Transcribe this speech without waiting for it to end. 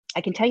I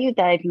can tell you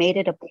that I've made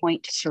it a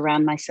point to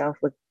surround myself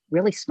with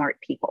really smart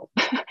people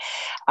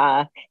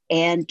uh,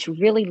 and to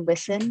really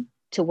listen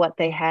to what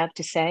they have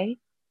to say.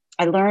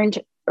 I learned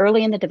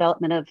early in the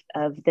development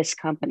of this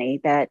company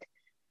that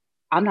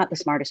I'm not the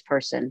smartest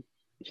person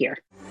here.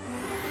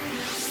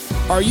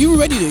 Are you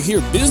ready to hear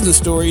business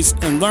stories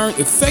and learn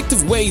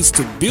effective ways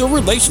to build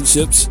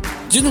relationships,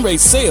 generate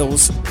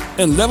sales,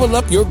 and level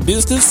up your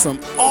business from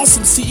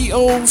awesome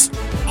CEOs,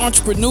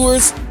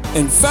 entrepreneurs,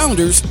 and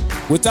founders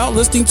without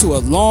listening to a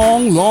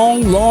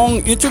long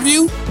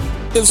interview?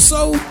 If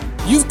so,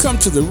 you've come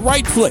to the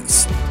right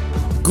place.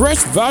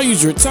 Gresh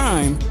values your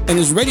time and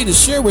is ready to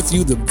share with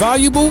you the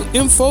valuable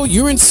info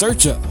you're in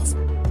search of.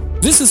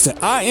 This is the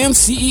I Am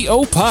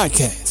CEO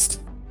podcast.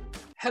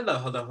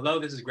 Hello.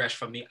 This is Gresh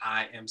from the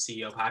I Am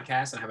CEO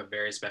podcast, and I have a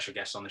very special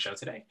guest on the show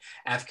today.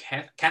 I have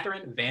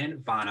Catherine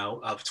Van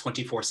Vano of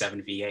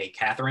 24/7 VA.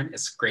 Catherine,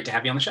 it's great to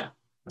have you on the show.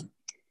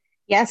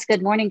 Yes,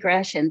 good morning,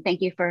 Gresh, and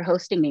thank you for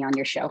hosting me on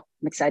your show.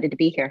 I'm excited to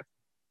be here.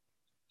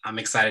 I'm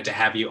excited to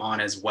have you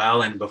on as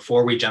well. And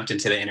before we jumped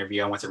into the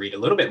interview, I want to read a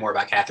little bit more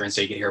about Catherine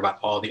so you can hear about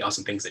all the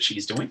awesome things that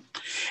she's doing.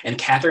 And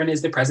Catherine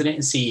is the president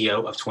and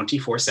CEO of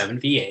 24/7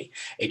 VA,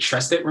 a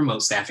trusted remote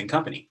staffing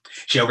company.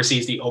 She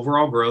oversees the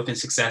overall growth and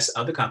success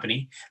of the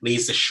company,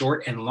 leads the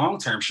short and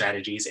long-term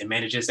strategies, and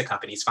manages the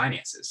company's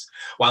finances.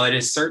 While it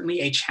is certainly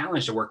a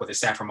challenge to work with a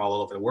staff from all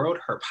over the world,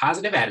 her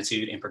positive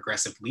attitude and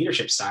progressive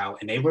leadership style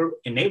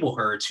enable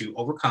her to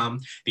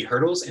overcome the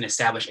hurdles and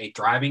establish a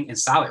thriving and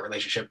solid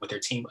relationship with her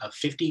team of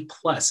 50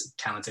 plus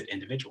talented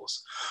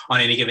individuals.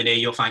 On any given day,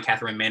 you'll find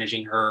Catherine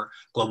managing her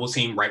global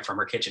team right from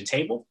her kitchen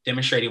table,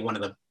 demonstrating one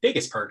of the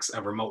biggest perks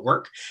of remote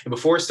work. And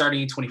before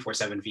starting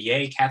 24/7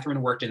 VA,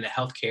 Catherine worked in the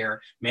healthcare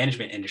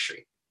management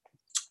industry.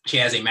 She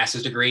has a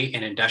master's degree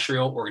in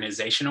industrial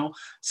organizational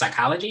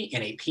psychology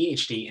and a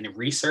PhD in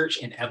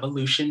research and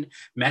evolution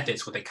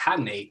methods with a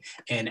cognate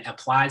in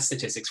applied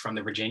statistics from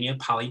the Virginia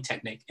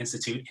Polytechnic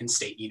Institute and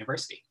State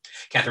University.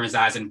 Catherine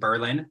resides in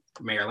Berlin,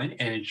 Maryland,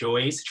 and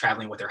enjoys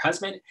traveling with her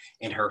husband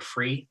in her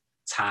free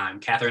time.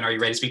 Catherine, are you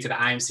ready to speak to the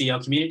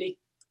IMCO community?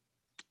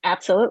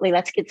 Absolutely.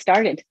 Let's get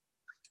started.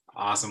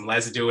 Awesome.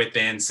 Let's do it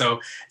then.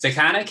 So to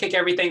kind of kick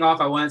everything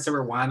off, I wanted to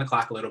rewind the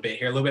clock a little bit,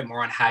 hear a little bit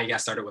more on how you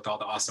got started with all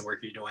the awesome work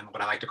you're doing,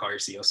 what I like to call your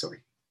CEO story.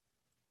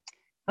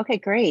 Okay,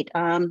 great.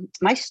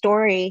 My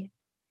story,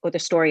 or the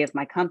story of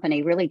my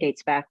company, really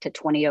dates back to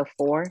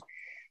 2004.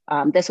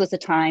 This was the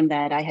time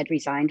that I had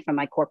resigned from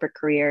my corporate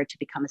career to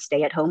become a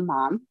stay-at-home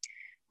mom,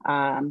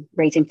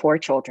 raising 4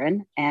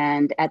 children.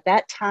 And at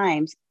that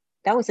time,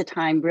 that was a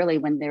time really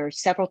when there were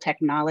several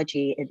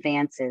technology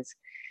advances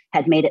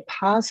had made it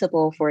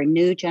possible for a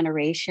new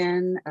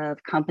generation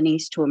of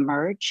companies to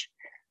emerge.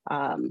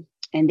 And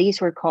these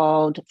were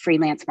called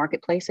freelance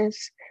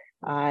marketplaces.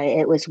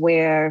 It was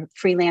where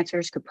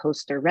freelancers could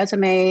post their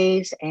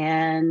resumes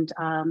and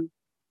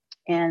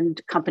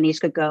companies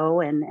could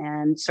go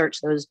and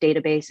search those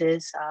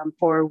databases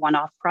for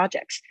one-off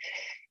projects.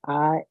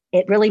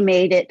 It really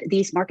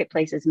these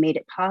marketplaces made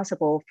it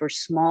possible for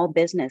small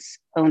business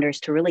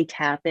owners to really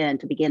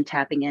begin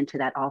tapping into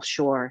that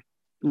offshore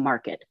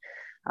market.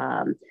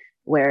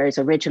 Whereas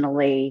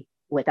originally,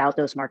 without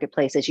those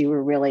marketplaces, you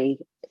were really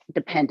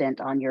dependent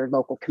on your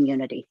local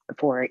community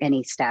for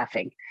any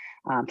staffing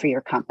for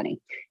your company.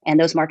 And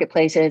those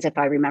marketplaces, if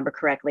I remember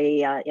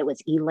correctly, it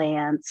was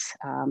Elance,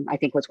 I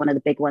think was one of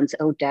the big ones,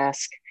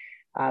 Odesk,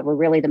 were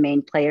really the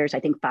main players. I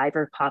think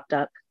Fiverr popped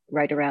up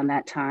right around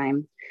that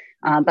time.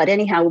 But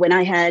anyhow, when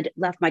I had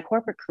left my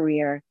corporate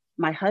career,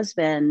 my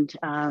husband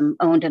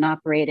owned and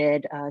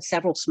operated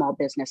several small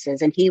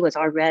businesses, and he was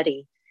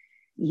already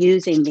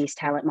using these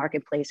talent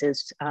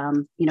marketplaces,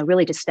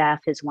 really to staff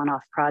his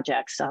one-off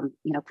projects, and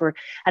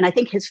I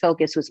think his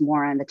focus was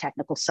more on the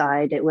technical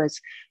side. It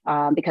was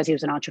because he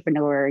was an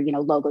entrepreneur,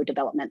 logo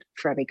development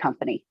for every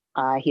company.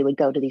 He would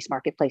go to these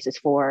marketplaces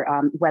for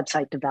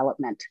website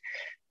development.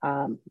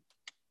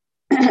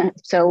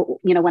 So,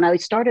 when I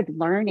started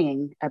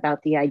learning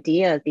about the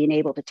idea of being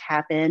able to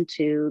tap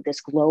into this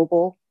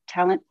global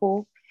talent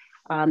pool,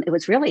 it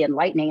was really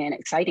enlightening and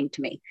exciting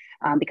to me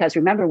because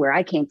remember where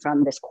I came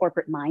from, this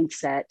corporate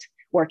mindset,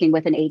 working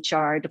with an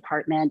HR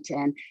department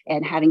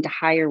and having to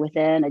hire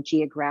within a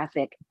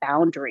geographic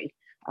boundary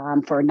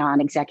for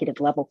non-executive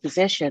level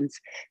positions.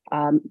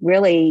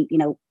 Really,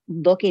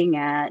 looking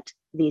at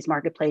these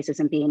marketplaces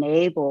and being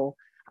able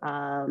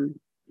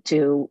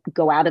to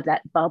go out of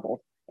that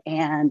bubble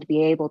and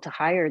be able to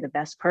hire the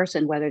best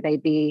person, whether they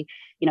be,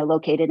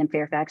 located in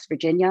Fairfax,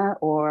 Virginia,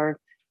 or,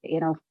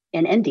 in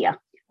India.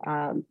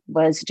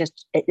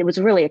 It was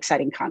a really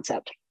exciting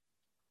concept.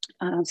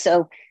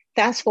 So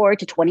fast forward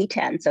to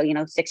 2010. So,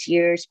 6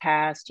 years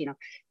passed,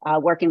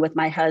 working with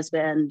my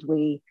husband,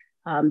 we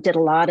did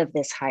a lot of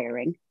this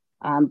hiring.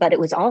 But it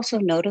was also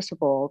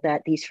noticeable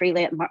that these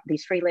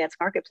freelance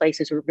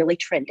marketplaces were really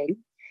trending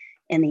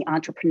in the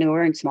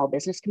entrepreneur and small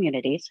business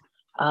communities.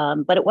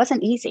 But it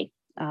wasn't easy.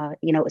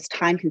 It was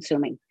time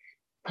consuming,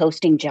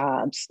 posting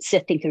jobs,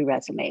 sifting through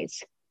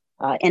resumes,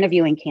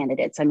 interviewing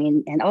candidates.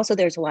 And also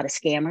there's a lot of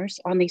scammers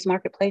on these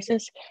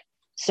marketplaces.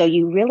 So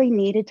you really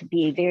needed to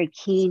be a very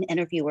keen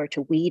interviewer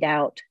to weed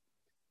out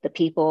the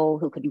people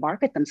who could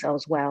market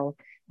themselves well,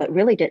 but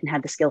really didn't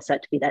have the skill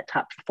set to be that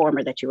top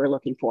performer that you were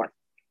looking for.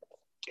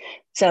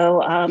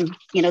 So,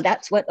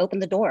 that's what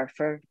opened the door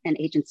for an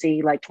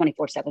agency like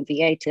 24/7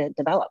 VA to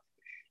develop,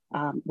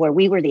 where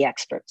we were the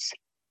experts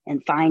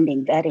in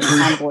finding, vetting,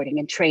 onboarding,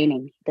 and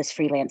training this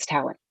freelance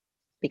talent,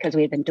 because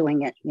we had been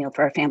doing it,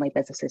 for our family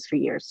businesses for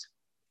years.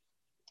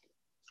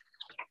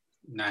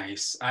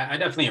 Nice. I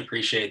definitely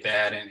appreciate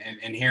that,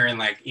 and hearing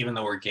like even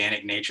the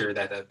organic nature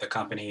that the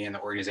company and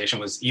the organization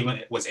was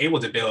able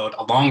to build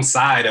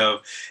alongside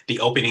of the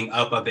opening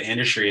up of the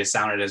industry. It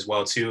sounded as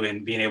well too,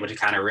 and being able to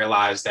kind of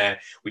realize that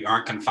we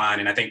aren't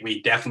confined. And I think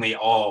we definitely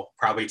all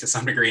probably to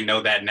some degree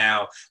know that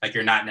now. Like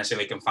you're not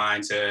necessarily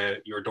confined to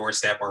your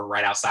doorstep or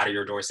right outside of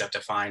your doorstep to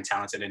find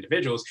talented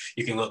individuals.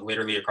 You can look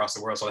literally across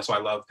the world. So that's why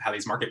I love how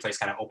these marketplaces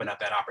kind of open up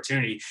that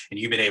opportunity, and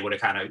you've been able to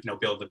kind of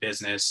build the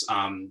business.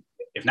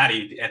 If not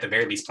at the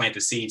very least, plant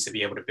the seeds to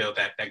be able to build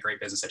that great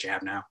business that you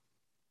have now.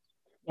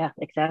 Yeah,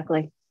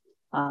 exactly.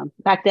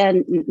 Back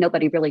then,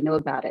 nobody really knew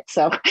about it,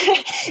 so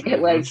it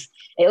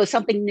was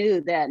something new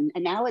then,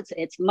 and now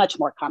it's much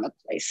more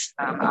commonplace,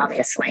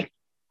 obviously.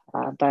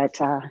 But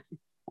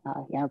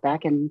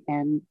back in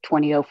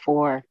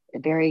 2004,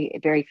 very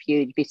very few.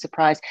 You'd be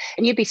surprised,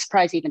 and you'd be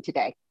surprised even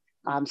today.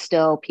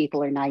 Still,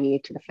 people are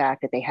naive to the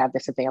fact that they have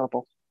this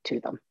available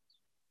to them.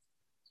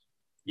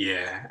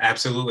 Yeah,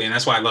 absolutely. And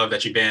that's why I love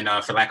that you've been,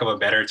 for lack of a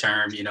better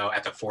term,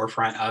 at the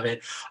forefront of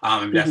it.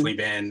 Definitely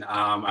been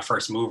a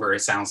first mover, it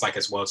sounds like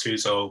as well too.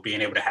 So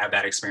being able to have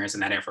that experience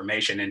and that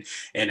information,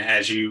 and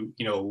as you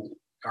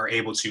are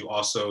able to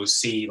also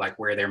see like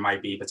where there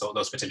might be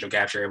those potential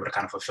gaps, you're able to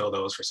kind of fulfill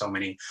those for so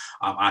many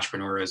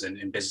entrepreneurs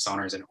and business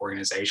owners and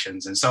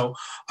organizations. And so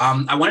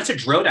I wanted to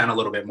drill down a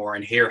little bit more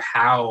and hear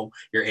how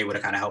you're able to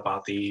kind of help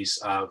out these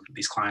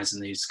clients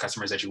and these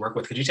customers that you work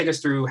with. Could you take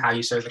us through how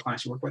you serve the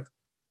clients you work with?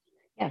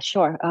 Yeah,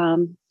 sure.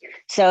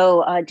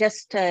 So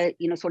just to,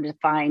 sort of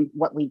define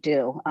what we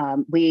do,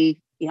 we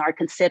are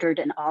considered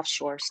an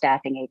offshore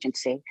staffing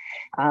agency.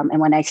 And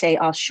when I say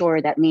offshore,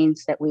 that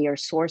means that we are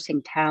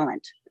sourcing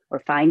talent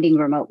or finding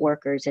remote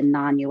workers in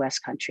non-US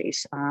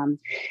countries.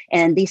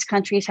 And these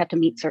countries have to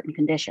meet certain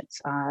conditions.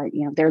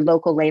 Their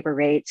local labor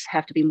rates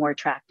have to be more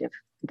attractive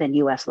than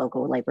US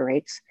local labor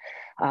rates.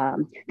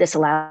 This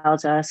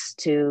allows us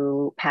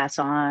to pass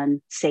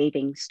on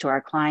savings to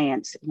our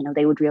clients.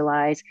 They would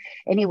realize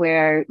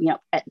anywhere,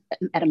 at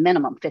a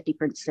minimum,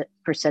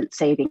 50%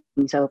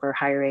 savings over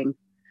hiring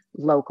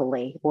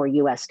locally or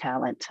US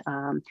talent.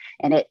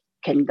 And it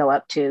can go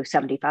up to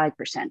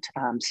 75%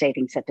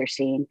 savings that they're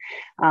seeing.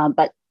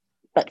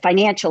 But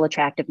financial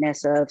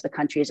attractiveness of the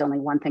country is only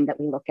one thing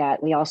that we look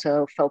at. We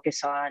also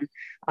focus on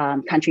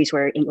countries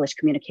where English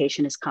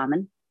communication is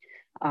common.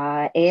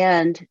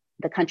 And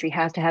the country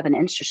has to have an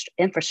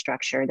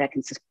infrastructure that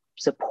can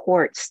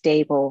support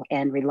stable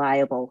and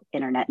reliable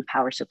internet and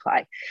power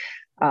supply.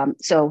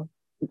 So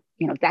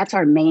that's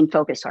our main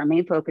focus. Our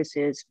main focus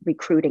is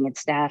recruiting and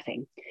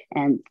staffing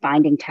and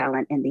finding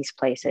talent in these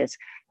places.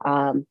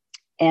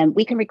 And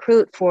we can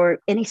recruit for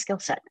any skill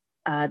set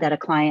that a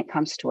client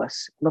comes to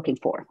us looking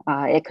for.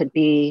 It could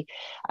be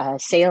a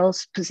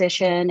sales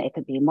position, it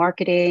could be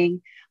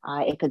marketing,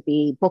 it could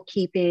be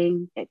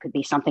bookkeeping, it could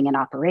be something in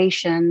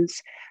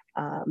operations.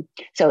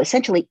 So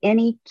essentially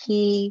any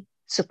key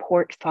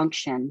support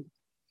function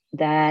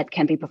that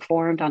can be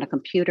performed on a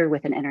computer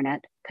with an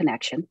internet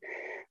connection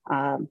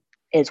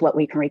is what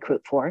we can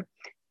recruit for.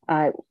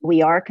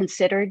 We are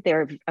considered,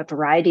 there are a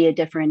variety of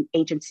different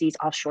agencies,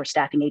 offshore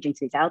staffing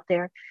agencies out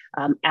there.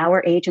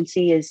 Our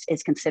agency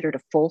is considered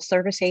a full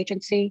service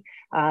agency,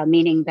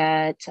 meaning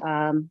that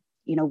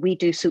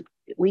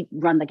we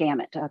run the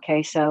gamut.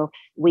 Okay, so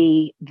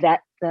we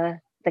vet the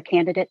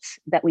candidates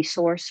that we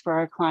source for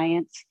our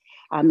clients,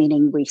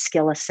 meaning we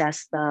skill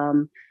assess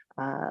them,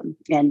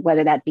 and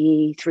whether that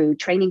be through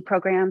training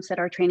programs that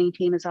our training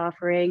team is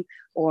offering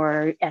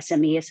or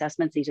SME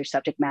assessments. These are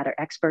subject matter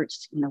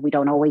experts. We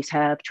don't always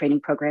have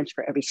training programs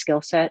for every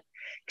skill set,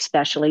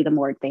 especially the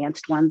more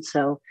advanced ones.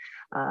 So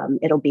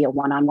it'll be a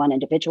one-on-one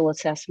individual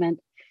assessment,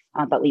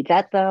 but we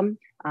vet them.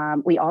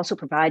 We also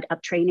provide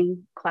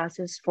up-training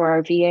classes for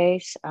our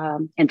VAs,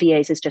 and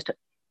VAs is just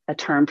a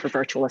term for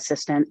virtual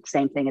assistant,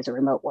 same thing as a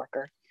remote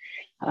worker.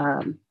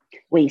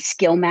 We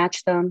skill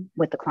match them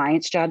with the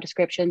client's job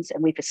descriptions,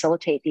 and we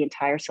facilitate the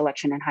entire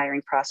selection and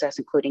hiring process,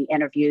 including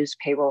interviews,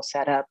 payroll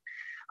setup,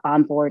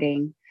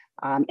 onboarding,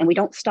 and we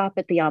don't stop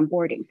at the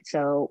onboarding.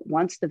 So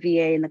once the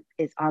VA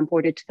is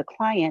onboarded to the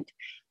client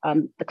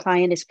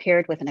is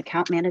paired with an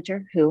account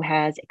manager who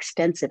has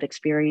extensive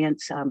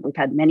experience. We've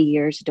had many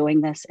years doing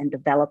this and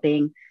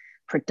developing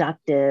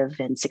productive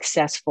and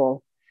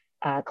successful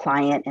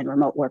client and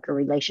remote worker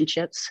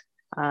relationships.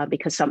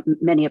 Because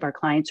many of our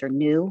clients are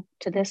new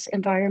to this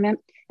environment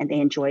and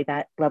they enjoy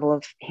that level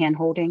of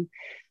handholding.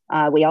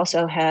 We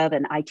also have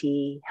an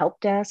IT help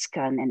desk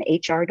and an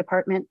HR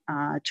department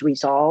to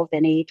resolve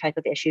any type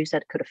of issues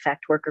that could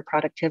affect worker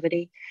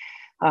productivity.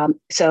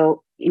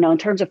 So, in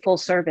terms of full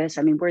service,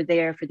 I mean, we're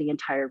there for the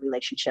entire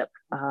relationship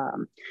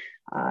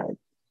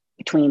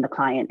between the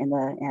client and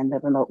the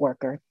remote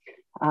worker.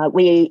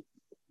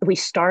 We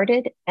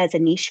started as a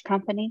niche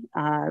company,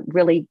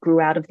 really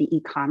grew out of the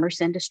e-commerce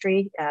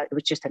industry. It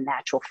was just a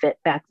natural fit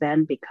back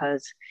then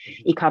because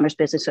e-commerce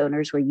business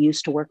owners were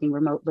used to working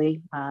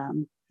remotely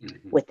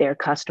with their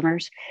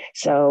customers.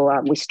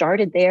 So we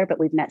started there, but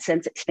we've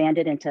since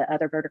expanded into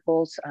other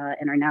verticals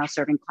and are now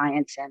serving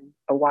clients in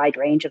a wide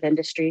range of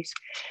industries.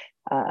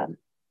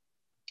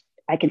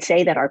 I can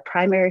say that our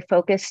primary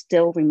focus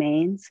still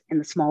remains in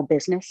the small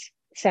business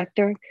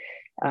sector,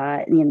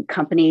 in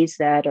companies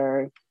that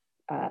are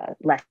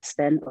less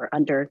than or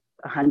under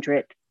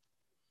 100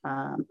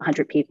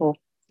 people.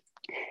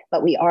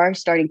 But we are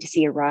starting to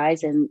see a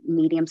rise in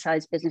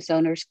medium-sized business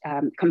owners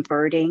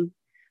converting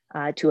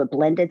to a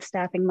blended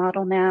staffing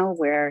model now,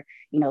 where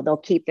they'll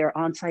keep their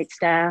on-site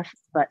staff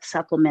but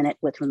supplement it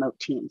with remote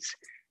teams.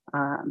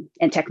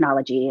 And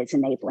technology is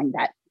enabling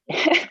that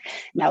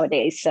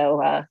nowadays.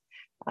 So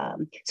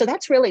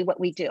that's really what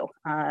we do,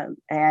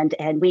 and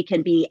we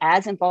can be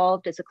as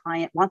involved as a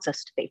client wants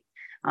us to be.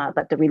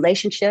 But the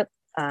relationship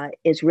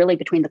is really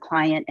between the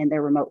client and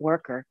their remote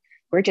worker.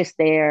 We're just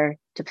there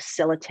to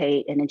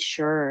facilitate and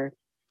ensure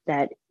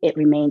that it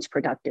remains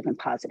productive and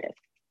positive.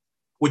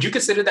 Would you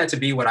consider that to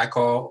be what I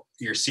call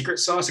your secret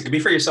sauce? It could be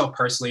for yourself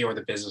personally or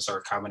the business or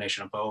a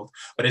combination of both.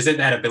 But is it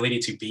that ability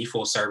to be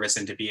full service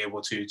and to be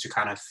able to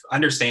kind of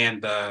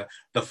understand the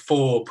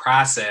full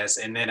process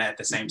and then at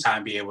the same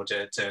time be able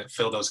to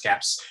fill those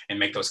gaps and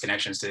make those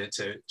connections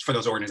for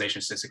those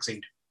organizations to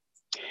succeed?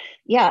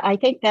 Yeah, I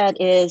think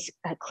that is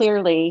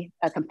clearly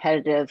a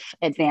competitive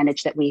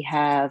advantage that we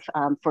have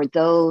for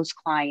those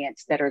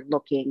clients that are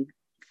looking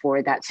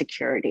for that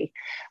security.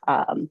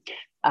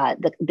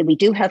 We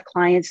do have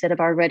clients that have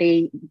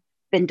already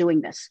been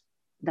doing this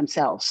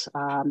themselves.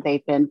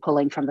 They've been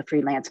pulling from the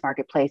freelance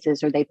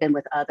marketplaces, or they've been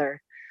with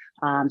other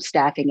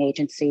staffing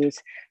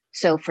agencies.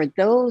 So for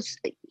those,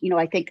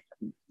 I think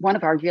one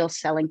of our real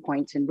selling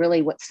points and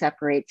really what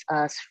separates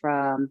us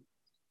from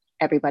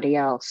everybody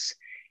else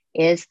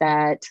is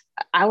that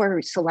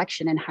our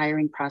selection and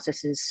hiring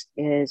processes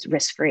is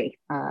risk-free.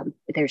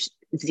 There's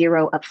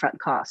zero upfront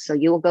costs. So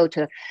you will go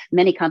to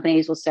many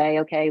companies will say,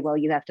 okay, well,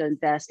 you have to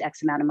invest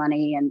X amount of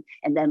money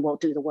and then we'll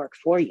do the work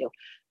for you.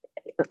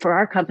 But for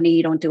our company,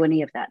 you don't do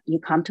any of that. You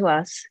come to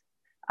us,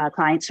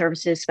 client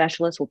services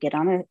specialists will get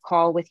on a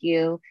call with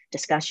you,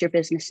 discuss your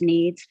business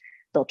needs.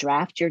 They'll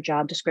draft your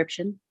job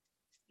description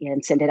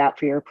and send it out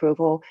for your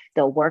approval.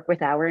 They'll work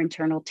with our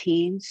internal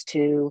teams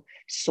to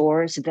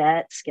source,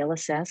 vet, skill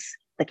assess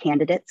the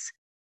candidates.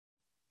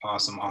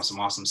 Awesome.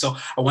 So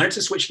I wanted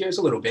to switch gears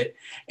a little bit,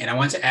 and I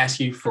wanted to ask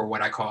you for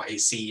what I call a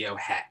CEO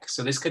hack.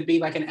 So this could be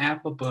like an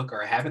app, a book,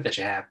 or a habit that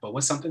you have, but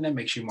what's something that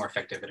makes you more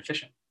effective and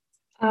efficient?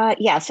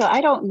 So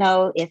I don't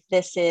know if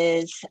this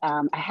is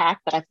a hack,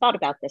 but I've thought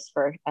about this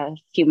for a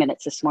few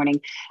minutes this morning.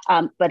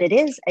 But it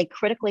is a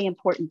critically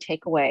important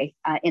takeaway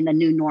in the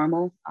new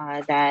normal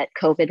that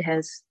COVID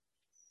has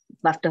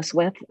left us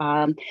with.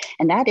 And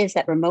that is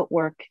that remote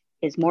work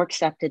is more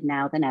accepted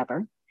now than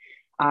ever.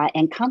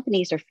 And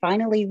companies are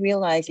finally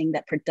realizing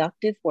that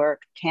productive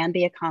work can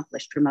be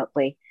accomplished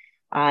remotely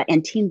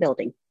and team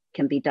building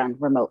can be done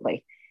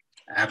remotely.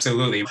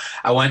 Absolutely.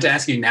 I wanted to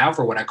ask you now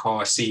for what I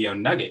call a CEO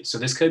nugget. So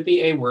this could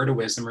be a word of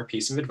wisdom or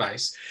piece of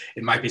advice.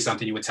 It might be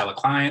something you would tell a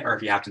client, or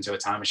if you hopped into a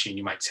time machine,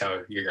 you might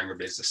tell your younger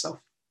business self.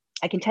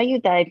 I can tell you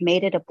that I've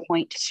made it a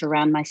point to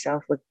surround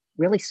myself with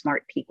really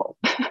smart people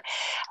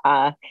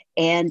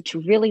and to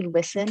really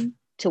listen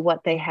to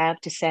what they have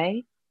to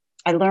say.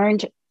 I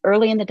learned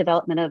early in the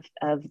development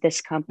of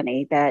this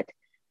company that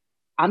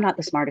I'm not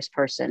the smartest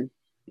person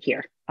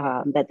here,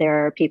 that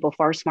there are people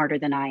far smarter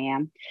than I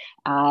am,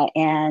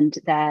 and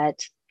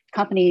that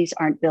companies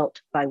aren't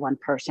built by one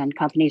person.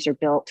 Companies are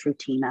built through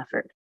team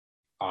effort.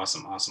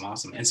 Awesome.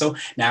 And so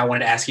now I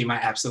wanted to ask you my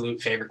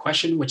absolute favorite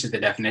question, which is the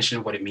definition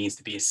of what it means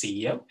to be a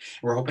CEO.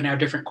 We're hoping to have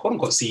different quote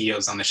unquote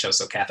CEOs on the show.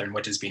 So Catherine,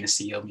 what does being a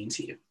CEO mean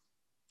to you?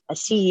 A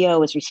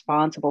CEO is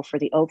responsible for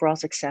the overall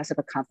success of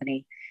a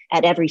company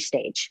at every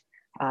stage.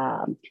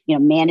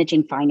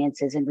 Managing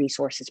finances and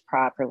resources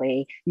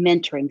properly,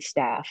 mentoring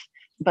staff.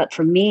 But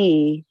for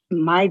me,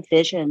 my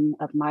vision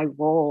of my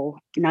role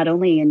not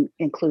only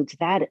includes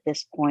that at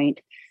this point,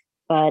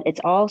 but it's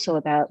also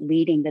about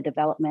leading the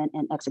development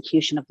and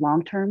execution of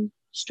long-term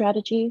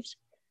strategies.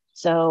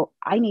 So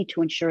I need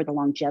to ensure the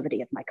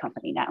longevity of my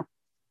company now.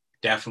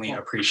 Definitely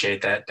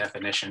appreciate that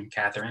definition,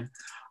 Catherine.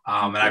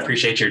 And I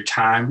appreciate your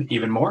time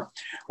even more.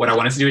 What I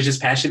wanted to do is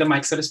just pass you the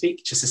mic, so to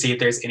speak, just to see if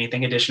there's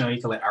anything additional you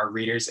can let our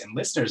readers and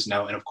listeners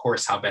know, and of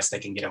course, how best they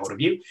can get a hold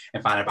of you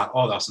and find out about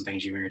all the awesome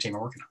things you and your team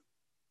are working on.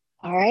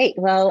 All right.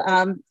 Well,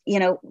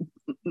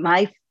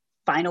 my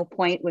final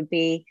point would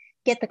be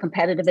get the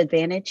competitive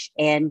advantage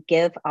and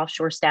give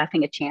offshore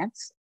staffing a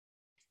chance.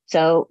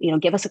 So,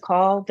 give us a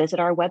call, visit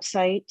our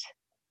website.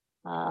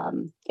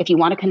 If you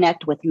want to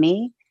connect with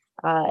me,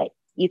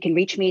 you can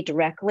reach me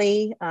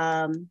directly.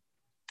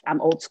 I'm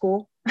old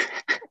school.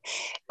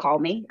 Call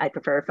me. I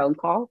prefer a phone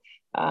call.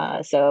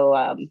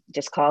 So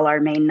just call our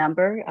main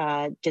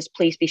number. Just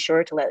please be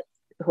sure to let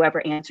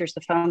whoever answers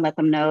the phone, let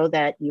them know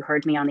that you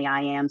heard me on the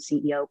I Am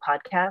CEO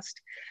podcast,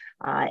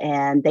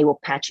 and they will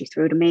patch you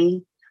through to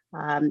me.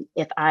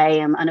 If I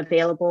am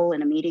unavailable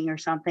in a meeting or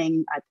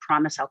something, I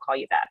promise I'll call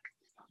you back.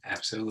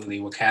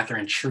 Absolutely. Well,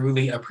 Catherine,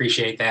 truly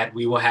appreciate that.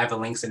 We will have the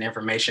links and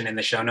information in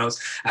the show notes.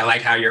 I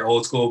like how you're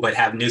old school, but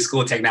have new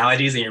school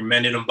technologies and you're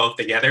mending them both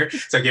together.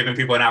 So giving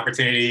people an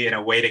opportunity and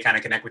a way to kind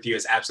of connect with you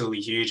is absolutely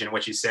huge. And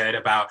what you said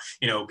about,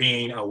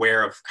 being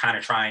aware of kind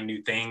of trying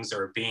new things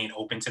or being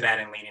open to that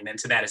and leaning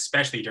into that,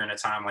 especially during a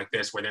time like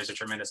this where there's a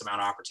tremendous amount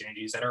of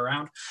opportunities that are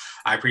around.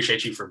 I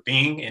appreciate you for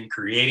being and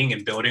creating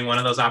and building one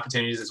of those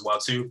opportunities as well,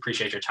 too.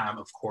 Appreciate your time,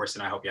 of course.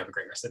 And I hope you have a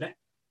great rest of the day.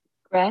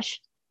 Gresh,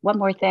 one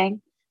more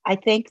thing. I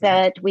think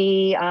that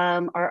we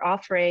are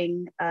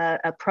offering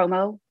a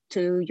promo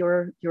to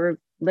your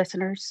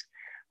listeners.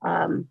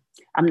 I'm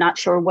not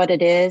sure what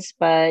it is,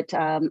 but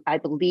I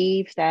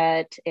believe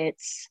that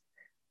it's,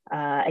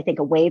 I think,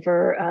 a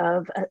waiver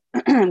of,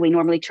 we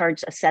normally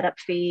charge a setup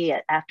fee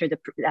after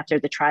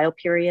the trial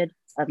period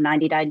of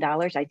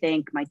 $99. I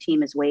think my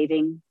team is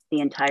waiving the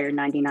entire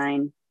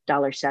 $99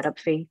 setup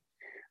fee.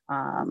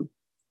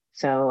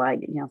 So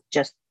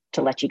just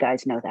to let you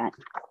guys know that.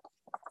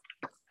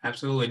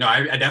 Absolutely. No,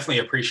 I definitely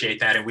appreciate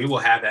that. And we will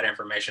have that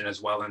information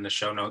as well in the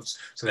show notes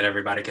so that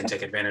everybody can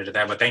take advantage of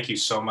that. But thank you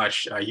so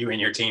much, you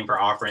and your team, for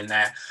offering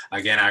that.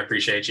 Again, I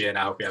appreciate you and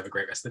I hope you have a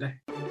great rest of the day.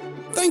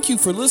 Thank you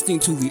for listening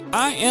to the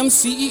I Am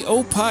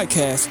CEO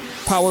podcast,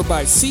 powered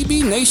by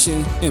CB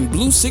Nation and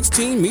Blue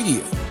 16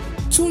 Media.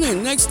 Tune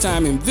in next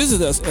time and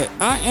visit us at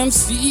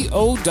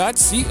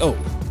imceo.co.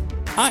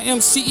 I Am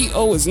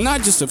CEO is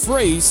not just a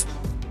phrase,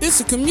 it's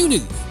a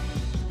community.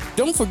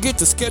 Don't forget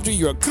to schedule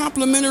your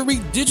complimentary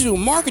digital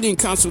marketing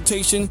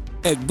consultation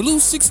at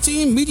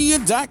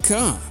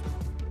blue16media.com.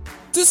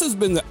 This has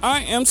been the I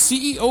Am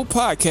CEO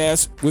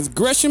podcast with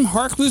Gresham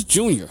Harkless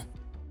Jr.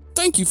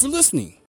 Thank you for listening.